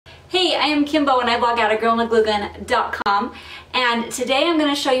Hey, I am Kimbo and I blog at agirlinagluegun.com, and today I'm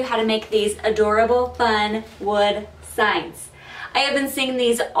going to show you how to make these adorable, fun wood signs. I have been seeing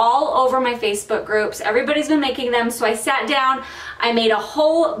these all over my Facebook groups. Everybody's been making them, so I sat down, I made a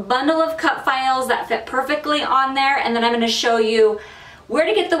whole bundle of cut files that fit perfectly on there, and then I'm going to show you where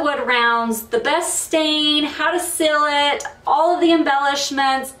to get the wood rounds, the best stain, how to seal it, all of the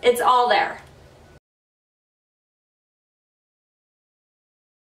embellishments. It's all there.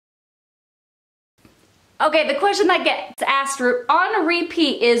 Okay, the question that gets asked on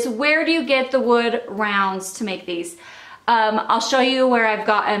repeat is, where do you get the wood rounds to make these? I'll show you where I've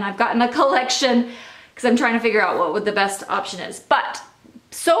gotten a collection because I'm trying to figure out what the best option is. But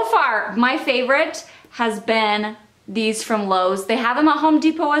so far, my favorite has been these from Lowe's. They have them at Home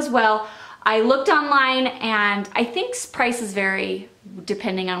Depot as well. I looked online and I think prices vary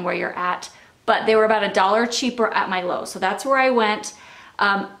depending on where you're at, but they were about $1 cheaper at my Lowe's. So that's where I went.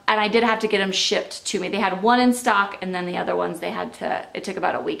 And I did have to get them shipped to me. They had one in stock, and then the other ones it took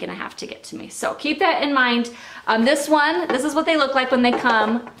about a week and a half to get to me. So keep this in mind. This is what they look like when they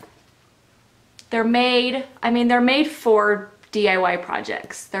come. They're made for DIY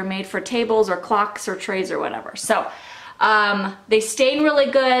projects. They're made for tables or clocks or trays or whatever. So they stain really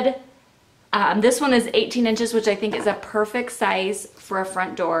good. This one is 18 inches, which I think is a perfect size for a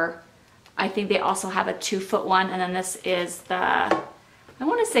front door. I think they also have a 2-foot one, and then this is I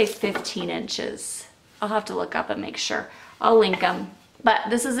want to say 15 inches. I'll have to look up and make sure. I'll link them. But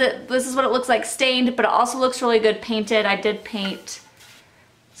this is it. This is what it looks like stained, but it also looks really good painted. I did paint.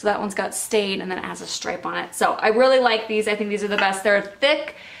 So that one's got stain and then it has a stripe on it. So I really like these. I think these are the best. They're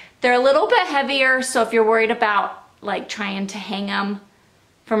thick. They're a little bit heavier. So if you're worried about like trying to hang them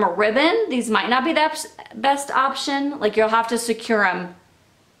from a ribbon, these might not be the best option. Like you'll have to secure them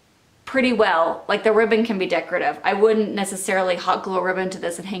pretty well. Like the ribbon can be decorative. I wouldn't necessarily hot glue a ribbon to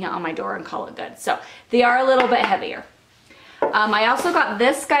this and hang it on my door and call it good. So they are a little bit heavier. I also got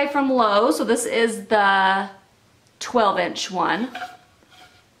this guy from Lowe's. So this is the 12-inch one.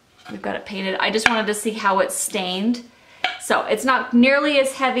 We've got it painted. I just wanted to see how it's stained. So it's not nearly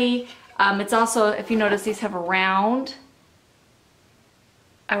as heavy. It's also, if you notice, these have a round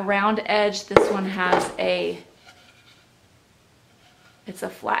edge. This one has it's a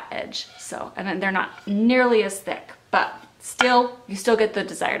flat edge. So, and then they're not nearly as thick, but still, you still get the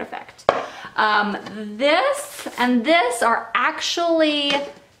desired effect. This and this are actually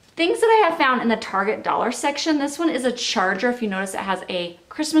things that I have found in the Target dollar section. This one is a charger. If you notice, it has a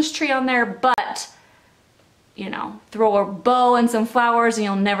Christmas tree on there, but you know, throw a bow and some flowers and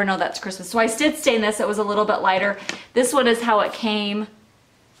you'll never know that's Christmas. So I did stain this. It was a little bit lighter. This one is how it came.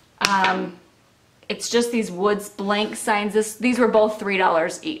 It's just these woods blank signs. These were both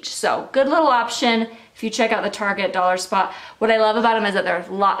 $3 each. So good little option if you check out the Target dollar spot. What I love about them is that they're a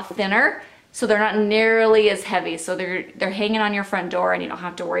lot thinner, so they're not nearly as heavy. So they're hanging on your front door and you don't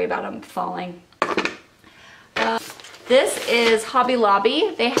have to worry about them falling. This is Hobby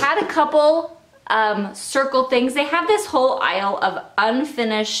Lobby. They had a couple circle things. They have this whole aisle of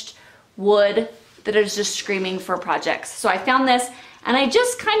unfinished wood that is just screaming for projects. So I found this. And I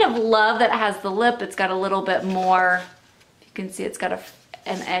just kind of love that it has the lip. It's got a little bit more, you can see it's got an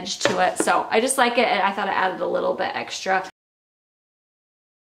edge to it. So I just like it, and I thought it added a little bit extra.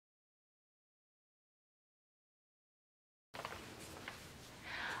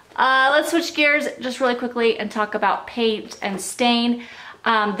 Let's switch gears just really quickly and talk about paint and stain.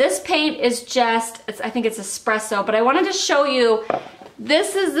 This paint is just, I think it's espresso, but I wanted to show you,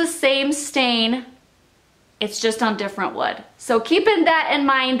 this is the same stain. It's just on different wood. So keeping that in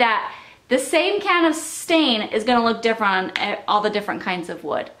mind, that the same can of stain is gonna look different on all the different kinds of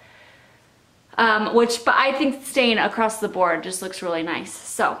wood. But I think stain across the board just looks really nice.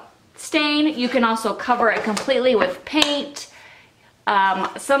 So stain, you can also cover it completely with paint.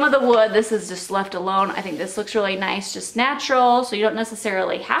 Some of the wood, this is just left alone. I think this looks really nice, just natural. So you don't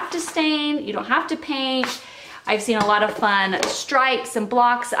necessarily have to stain, you don't have to paint. I've seen a lot of fun stripes and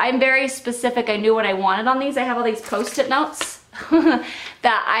blocks. I'm very specific. I knew what I wanted on these. I have all these Post-it notes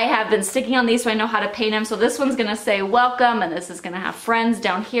that I have been sticking on these so I know how to paint them. So this one's gonna say welcome, and this is gonna have friends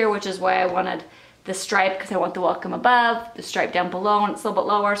down here, which is why I wanted the stripe, because I want the welcome above, the stripe down below, and it's a little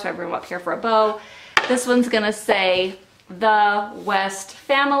bit lower, so I have room up here for a bow. This one's gonna say the West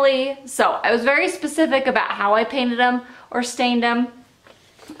family. So I was very specific about how I painted them or stained them.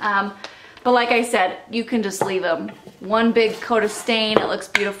 But like I said, you can just leave them one big coat of stain. It looks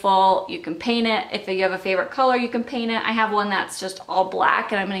beautiful. You can paint it. If you have a favorite color, you can paint it. I have one that's just all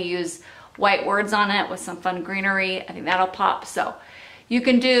black, and I'm going to use white words on it with some fun greenery. I think that'll pop. So You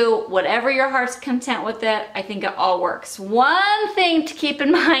can do whatever your heart's content with it. I think it all works. One thing to keep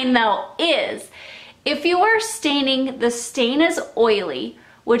in mind though is if you are staining, the stain is oily,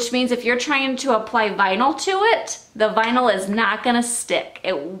 which means if you're trying to apply vinyl to it, the vinyl is not gonna stick.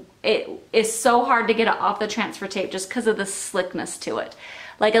 It is so hard to get it off the transfer tape just because of the slickness to it.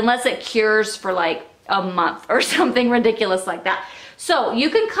 Like unless it cures for like a month or something ridiculous like that. So you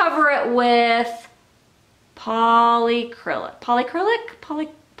can cover it with polycrylic.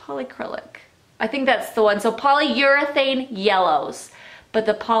 I think that's the one. So polyurethane yellows. But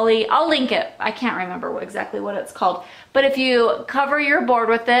the I'll link it. I can't remember exactly what it's called. But if you cover your board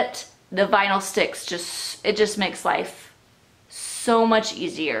with it, the vinyl sticks. It just makes life so much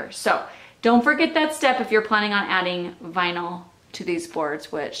easier. So don't forget that step if you're planning on adding vinyl to these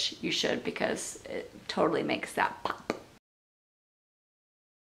boards, which you should because it totally makes that pop.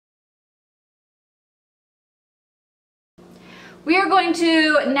 We are going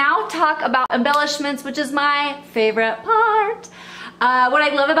to now talk about embellishments, which is my favorite part. What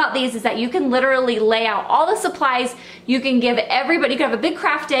I love about these is that you can literally lay out all the supplies. You can give everybody, you can have a big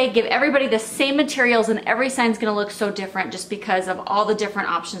craft day, give everybody the same materials, and every sign's gonna look so different just because of all the different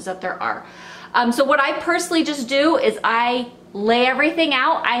options that there are. So what I personally just do is I lay everything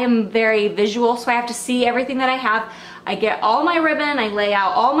out. I am very visual, so I have to see everything that I have. I get all my ribbon, I lay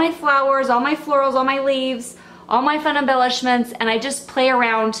out all my flowers, all my florals, all my leaves, all my fun embellishments, and I just play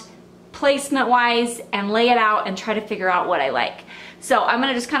around placement wise and lay it out and try to figure out what I like. So I'm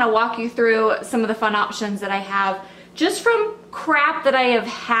gonna just kind of walk you through some of the fun options that I have just from crap that I have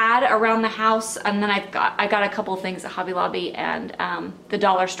had around the house, and then I got a couple of things at Hobby Lobby and the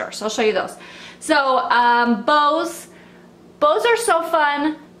dollar store, so I'll show you those. So bows are so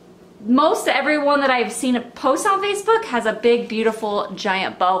fun. Most everyone that I've seen post on Facebook has a big, beautiful,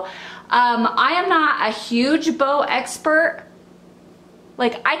 giant bow. I am not a huge bow expert.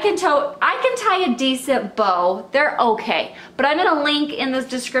 Like I can tie a decent bow. They're okay. But I'm gonna link in this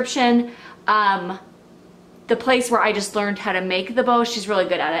description the place where I just learned how to make the bow. She's really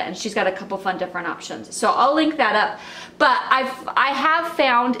good at it, and she's got a couple fun different options. So I'll link that up. But I have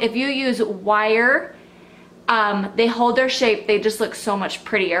found if you use wire, they hold their shape. They just look so much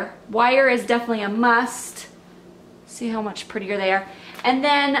prettier. Wire is definitely a must. See how much prettier they are. And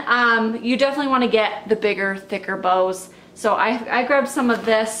then you definitely want to get the bigger, thicker bows. So I grabbed some of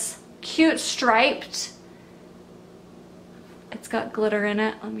this cute striped. It's got glitter in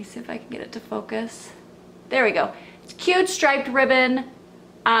it. Let me see if I can get it to focus. There we go. It's cute striped ribbon,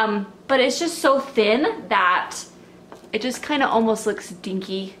 but it's just so thin that it just kind of almost looks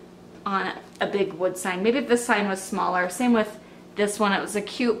dinky on a big wood sign. Maybe if this sign was smaller. Same with this one. It was a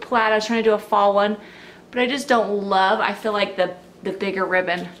cute plaid. I was trying to do a fall one, but I just don't love. I feel like the bigger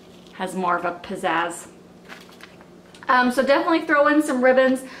ribbon has more of a pizzazz. So definitely throw in some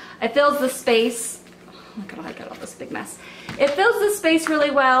ribbons. It fills the space. Look at all, I got all this big mess. It fills the space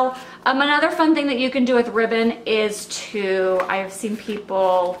really well. Another fun thing that you can do with ribbon is I have seen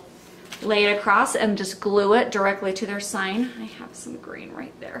people lay it across and just glue it directly to their sign. I have some green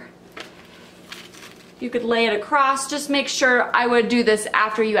right there. You could lay it across. Just make sure, I would do this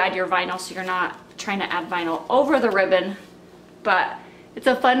after you add your vinyl so you're not trying to add vinyl over the ribbon. But it's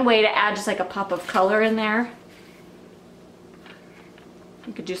a fun way to add just like a pop of color in there.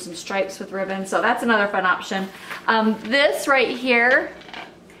 You could do some stripes with ribbon, so that's another fun option. This right here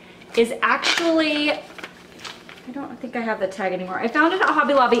is actually, I don't think I have the tag anymore. I found it at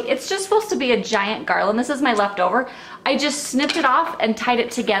Hobby Lobby. It's just supposed to be a giant garland. This is my leftover. I just snipped it off and tied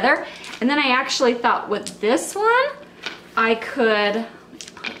it together. And then I actually thought with this one, I could,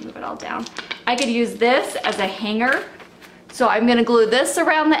 move it all down. I could use this as a hanger. So I'm gonna glue this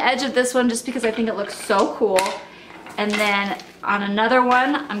around the edge of this one just because I think it looks so cool. And then on another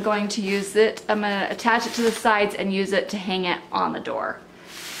one, I'm going to use it, I'm gonna attach it to the sides and use it to hang it on the door.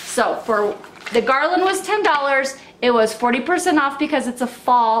 So for the garland was $10. It was 40% off because it's a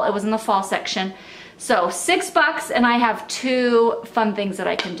fall, it was in the fall section. So $6 and I have 2 fun things that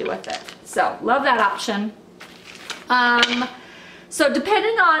I can do with it. So love that option. So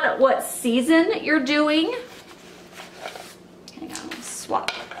depending on what season you're doing, hang on, let's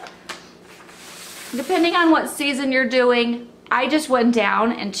swap. Depending on what season you're doing, I just went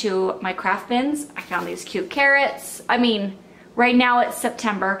down into my craft bins. I found these cute carrots. I mean, right now it's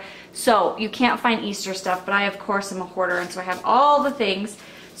September, so you can't find Easter stuff, but I of course am a hoarder, and so I have all the things.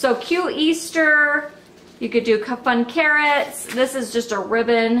 So cute Easter, you could do fun carrots. This is just a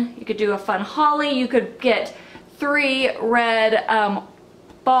ribbon. You could do a fun holly. You could get 3 red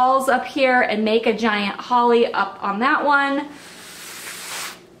balls up here and make a giant holly up on that one.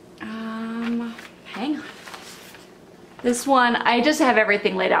 Hang on. This one, I just have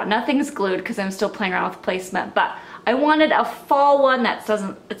everything laid out. Nothing's glued because I'm still playing around with placement, but I wanted a fall one that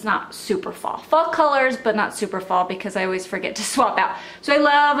it's not super fall. Fall colors, but not super fall because I always forget to swap out. So I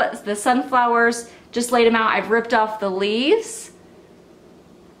love the sunflowers, just laid them out. I've ripped off the leaves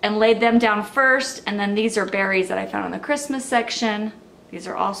and laid them down first, and then these are berries that I found in the Christmas section. These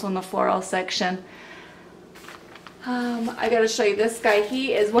are also in the floral section. I gotta show you this guy.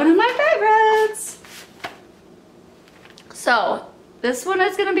 He is one of my favorites. So this one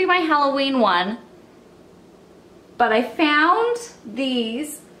is gonna be my Halloween one, but I found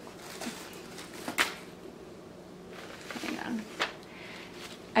these. Hang on.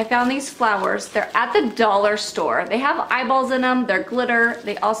 I found these flowers. They're at the dollar store. They have eyeballs in them. They're glitter.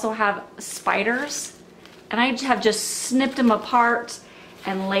 They also have spiders, and I have just snipped them apart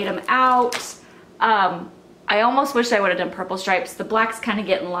and laid them out. I almost wish I would have done purple stripes. The black's kind of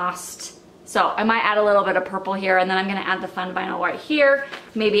getting lost. So I might add a little bit of purple here, and then I'm gonna add the fun vinyl right here.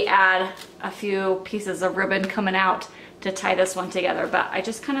 Maybe add a few pieces of ribbon coming out to tie this one together. But I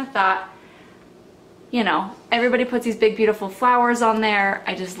just kind of thought, you know, everybody puts these big beautiful flowers on there.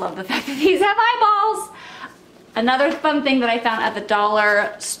 I just love the fact that these have eyeballs. Another fun thing that I found at the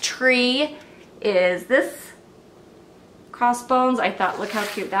Dollar Tree is this crossbones. I thought, look how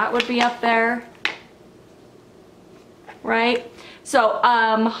cute that would be up there. Right? So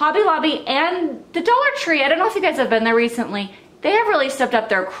Hobby Lobby and the Dollar Tree, I don't know if you guys have been there recently, they have really stepped up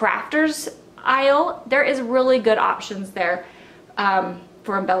their crafters aisle. There is really good options there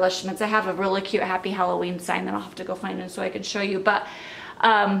for embellishments. I have a really cute Happy Halloween sign that I'll have to go find so I can show you, but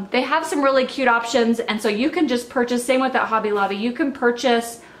they have some really cute options, and so you can just purchase, same with that Hobby Lobby, you can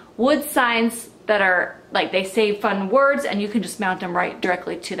purchase wood signs that are like, they say fun words, and you can just mount them right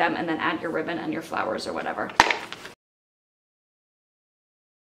directly to them and then add your ribbon and your flowers or whatever.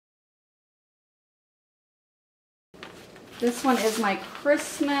 This one is my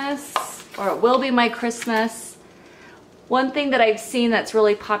Christmas, or it will be my Christmas. One thing that I've seen that's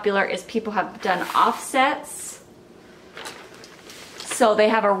really popular is people have done offsets. So they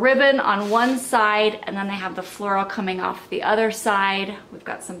have a ribbon on one side, and then they have the floral coming off the other side. We've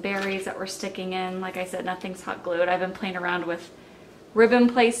got some berries that we're sticking in. Like I said, nothing's hot glued. I've been playing around with ribbon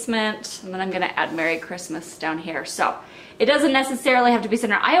placement, and then I'm gonna add Merry Christmas down here. So it doesn't necessarily have to be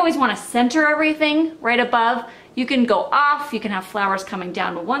centered. I always wanna center everything right above. You can go off, you can have flowers coming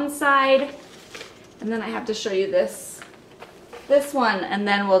down to one side. And then I have to show you this one, and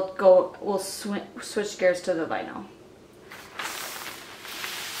then we'll switch gears to the vinyl.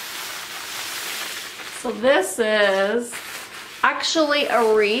 So this is actually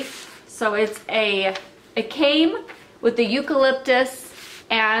a wreath. So it came with the eucalyptus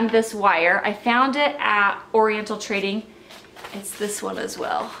and this wire. I found it at Oriental Trading. It's this one as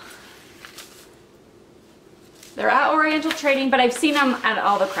well. They're at Oriental Trading, but I've seen them at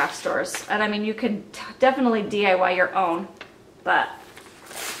all the craft stores. And I mean, you can definitely DIY your own, but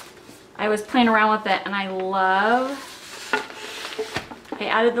I was playing around with it and I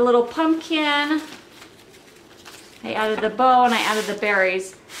added the little pumpkin, I added the bow, and I added the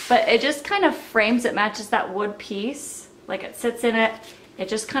berries, but it just kind of frames, it matches that wood piece, like it sits in it, it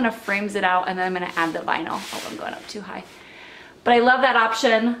just kind of frames it out, and then I'm gonna add the vinyl. Oh, I'm going up too high. But I love that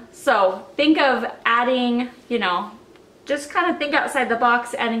option. So think of adding, you know, just kind of think outside the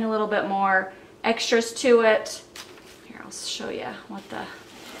box, adding a little bit more extras to it. Here, I'll show you what the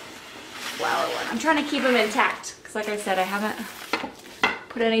flower one. I'm trying to keep them intact because like I said, I haven't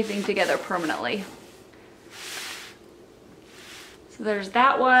put anything together permanently. So there's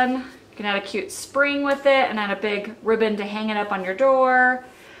that one. You can add a cute spring with it and add a big ribbon to hang it up on your door.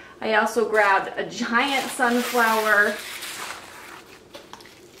 I also grabbed a giant sunflower.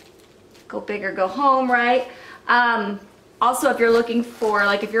 Go big or go home, right? Also, if you're looking for,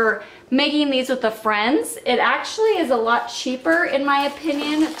 like if you're making these with the friends, it actually is a lot cheaper, in my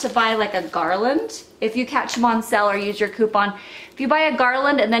opinion, to buy like a garland. If you catch them on sale or use your coupon. If you buy a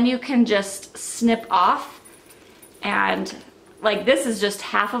garland and then you can just snip off, and like this is just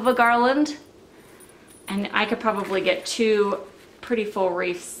half of a garland, and I could probably get 2 pretty full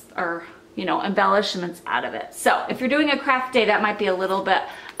wreaths or, you know, embellishments out of it. So if you're doing a craft day, that might be a little bit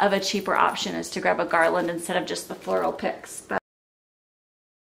of a cheaper option, is to grab a garland instead of just the floral picks. But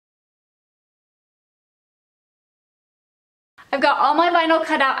I've got all my vinyl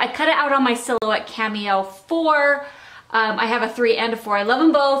cut out. I cut it out on my Silhouette Cameo 4. I have a 3 and a 4. I love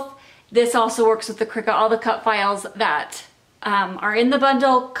them both. This also works with the Cricut. All the cut files that are in the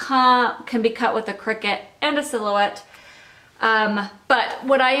bundle can be cut with a Cricut and a Silhouette. But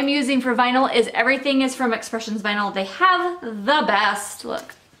what I am using for vinyl is everything is from Expressions Vinyl. They have the best,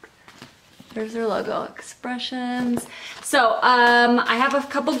 look, There's their logo, Expressions. So I have a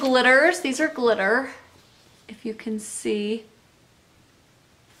couple glitters. These are glitter, if you can see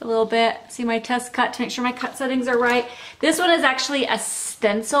a little bit. See my test cut to make sure my cut settings are right. This one is actually a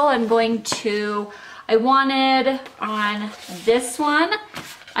stencil. I wanted on this one,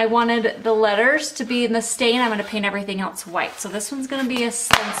 I wanted the letters to be in the stain. I'm gonna paint everything else white. So this one's gonna be a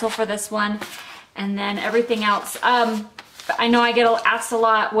stencil for this one. And then everything else, I know I get asked a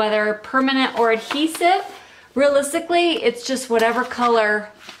lot whether permanent or adhesive. Realistically, it's just whatever color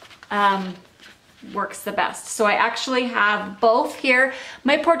works the best. So I actually have both here.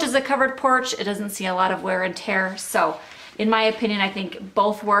 My porch is a covered porch. It doesn't see a lot of wear and tear. So in my opinion, I think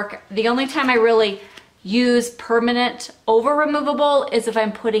both work. The only time I really use permanent over removable is if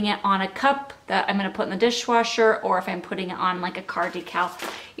I'm putting it on a cup that I'm gonna put in the dishwasher, or if I'm putting it on like a car decal.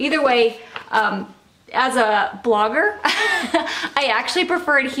 Either way, as a blogger, I actually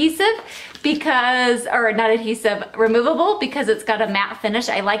prefer adhesive because, or not adhesive, removable, because it's got a matte finish.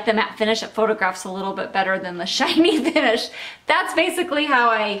 I like the matte finish. It photographs a little bit better than the shiny finish. That's basically how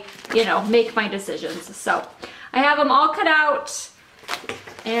I, make my decisions. So I have them all cut out,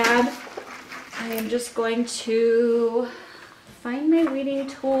 and I am just going to find my weeding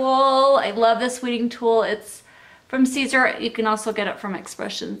tool. I love this weeding tool. It's from Caesar. You can also get it from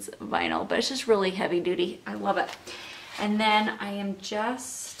Expressions Vinyl, but it's just really heavy duty. I love it. And then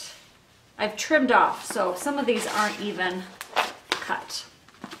I've trimmed off, so some of these aren't even cut.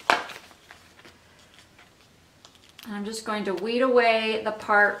 And I'm just going to weed away the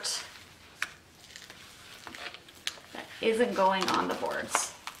part that isn't going on the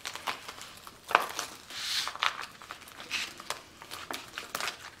boards.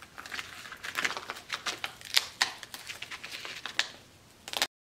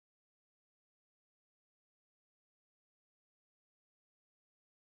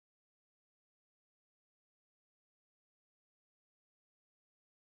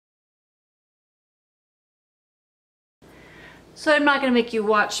 So I'm not gonna make you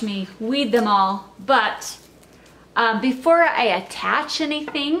watch me weed them all, but before I attach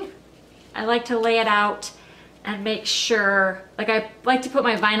anything, I like to lay it out and make sure, like I like to put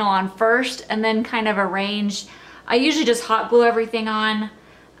my vinyl on first and then kind of arrange. I usually just hot glue everything on.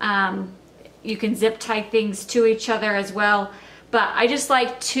 You can zip tie things to each other as well, but I just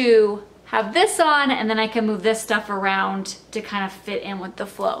like to have this on and then I can move this stuff around to kind of fit in with the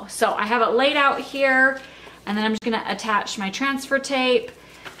flow. So I have it laid out here. And then I'm just gonna attach my transfer tape.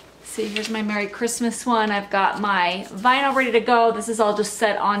 See, here's my Merry Christmas one. I've got my vinyl ready to go. This is all just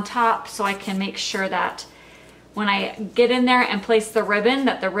set on top so I can make sure that when I get in there and place the ribbon,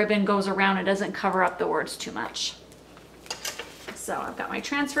 that the ribbon goes around and doesn't cover up the words too much. So I've got my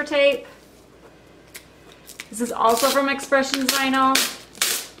transfer tape. This is also from Expressions Vinyl.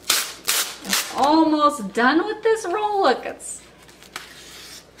 I'm almost done with this roll. Look,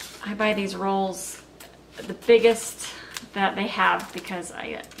 I buy these rolls, the biggest that they have, because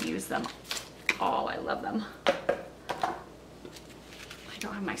I use them all. I love them. I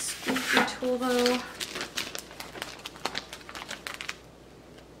don't have my squeegee tool though.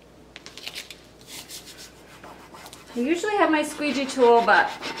 I usually have my squeegee tool, but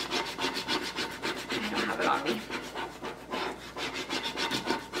I don't have it on me.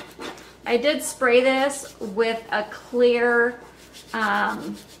 I did spray this with a clear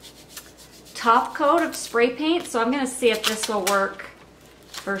top coat of spray paint, so I'm going to see if this will work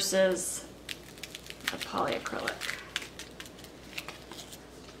versus the polyacrylic.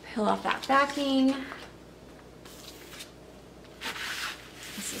 Peel off that backing.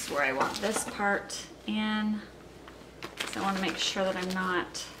 This is where I want this part in, so I want to make sure that I'm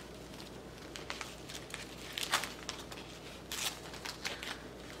not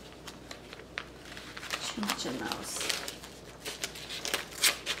too much in those.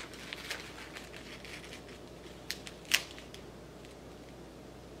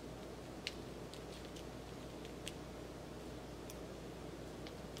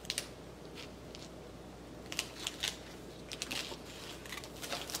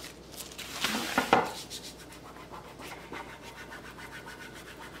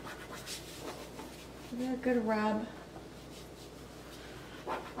 A good rub.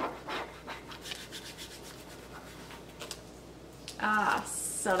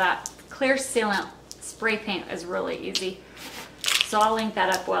 So that clear sealant spray paint is really easy. So I'll link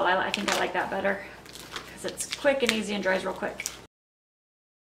that up well. I think I like that better because it's quick and easy and dries real quick.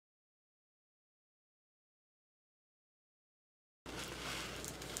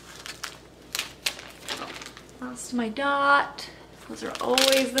 Lost my dot. Those are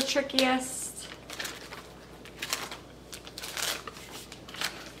always the trickiest.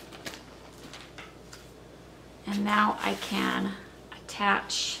 And now I can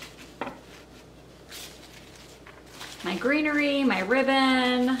attach my greenery, my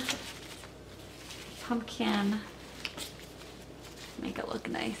ribbon, pumpkin, make it look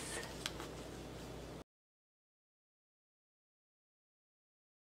nice.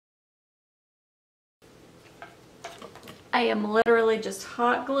 I am literally just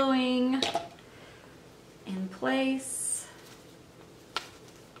hot gluing in place,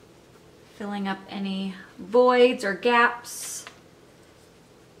 filling up any voids or gaps.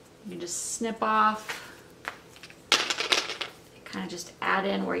 You just snip off. Kind of just add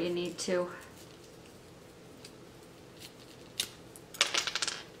in where you need to.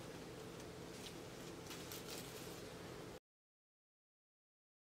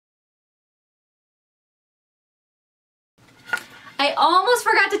 I almost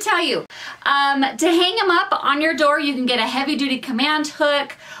forgot to tell you, to hang them up on your door, you can get a heavy-duty command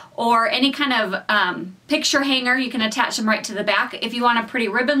hook or any kind of picture hanger. You can attach them right to the back. If you want a pretty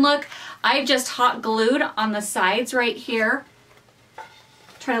ribbon look, I've just hot glued on the sides right here.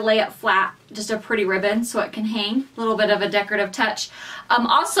 Try to lay it flat, just a pretty ribbon so it can hang. A little bit of a decorative touch.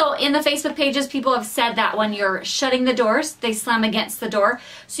 Also, in the Facebook pages, people have said that when you're shutting the doors, they slam against the door.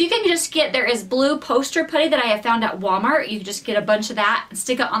 So you can just get, there is blue poster putty that I have found at Walmart. You can just get a bunch of that and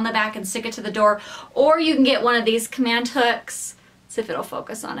stick it on the back and stick it to the door. Or you can get one of these command hooks. Let's see if it'll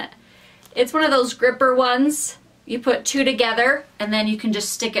focus on it. It's one of those gripper ones. You put two together and then you can just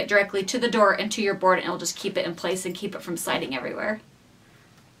stick it directly to the door and to your board, and it'll just keep it in place and keep it from sliding everywhere.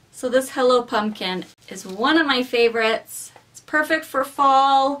 So this Hello Pumpkin is one of my favorites. It's perfect for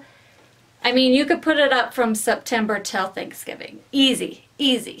fall. I mean, you could put it up from September till Thanksgiving. Easy,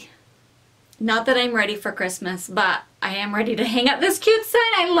 easy. Not that I'm ready for Christmas, but I am ready to hang up this cute sign.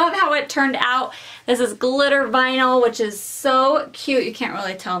 I love how it turned out. This is glitter vinyl, which is so cute. You can't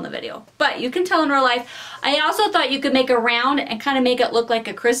really tell in the video, but you can tell in real life. I also thought you could make a round and kind of make it look like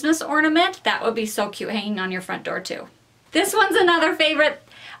a Christmas ornament. That would be so cute hanging on your front door too. This one's another favorite.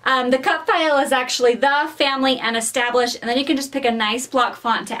 The cut file is actually The Family and Established, and then you can just pick a nice block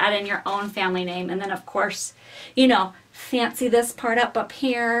font to add in your own family name, and then of course, you know, fancy this part up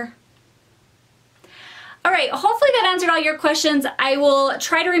here. Alright, hopefully that answered all your questions. I will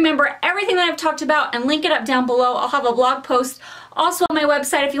try to remember everything that I've talked about and link it up down below. I'll have a blog post also on my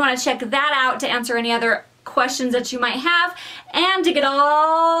website if you want to check that out to answer any other questions that you might have and to get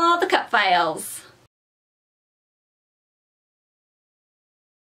all the cut files.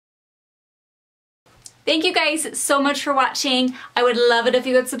 Thank you guys so much for watching. I would love it if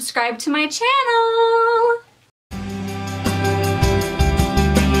you would subscribe to my channel.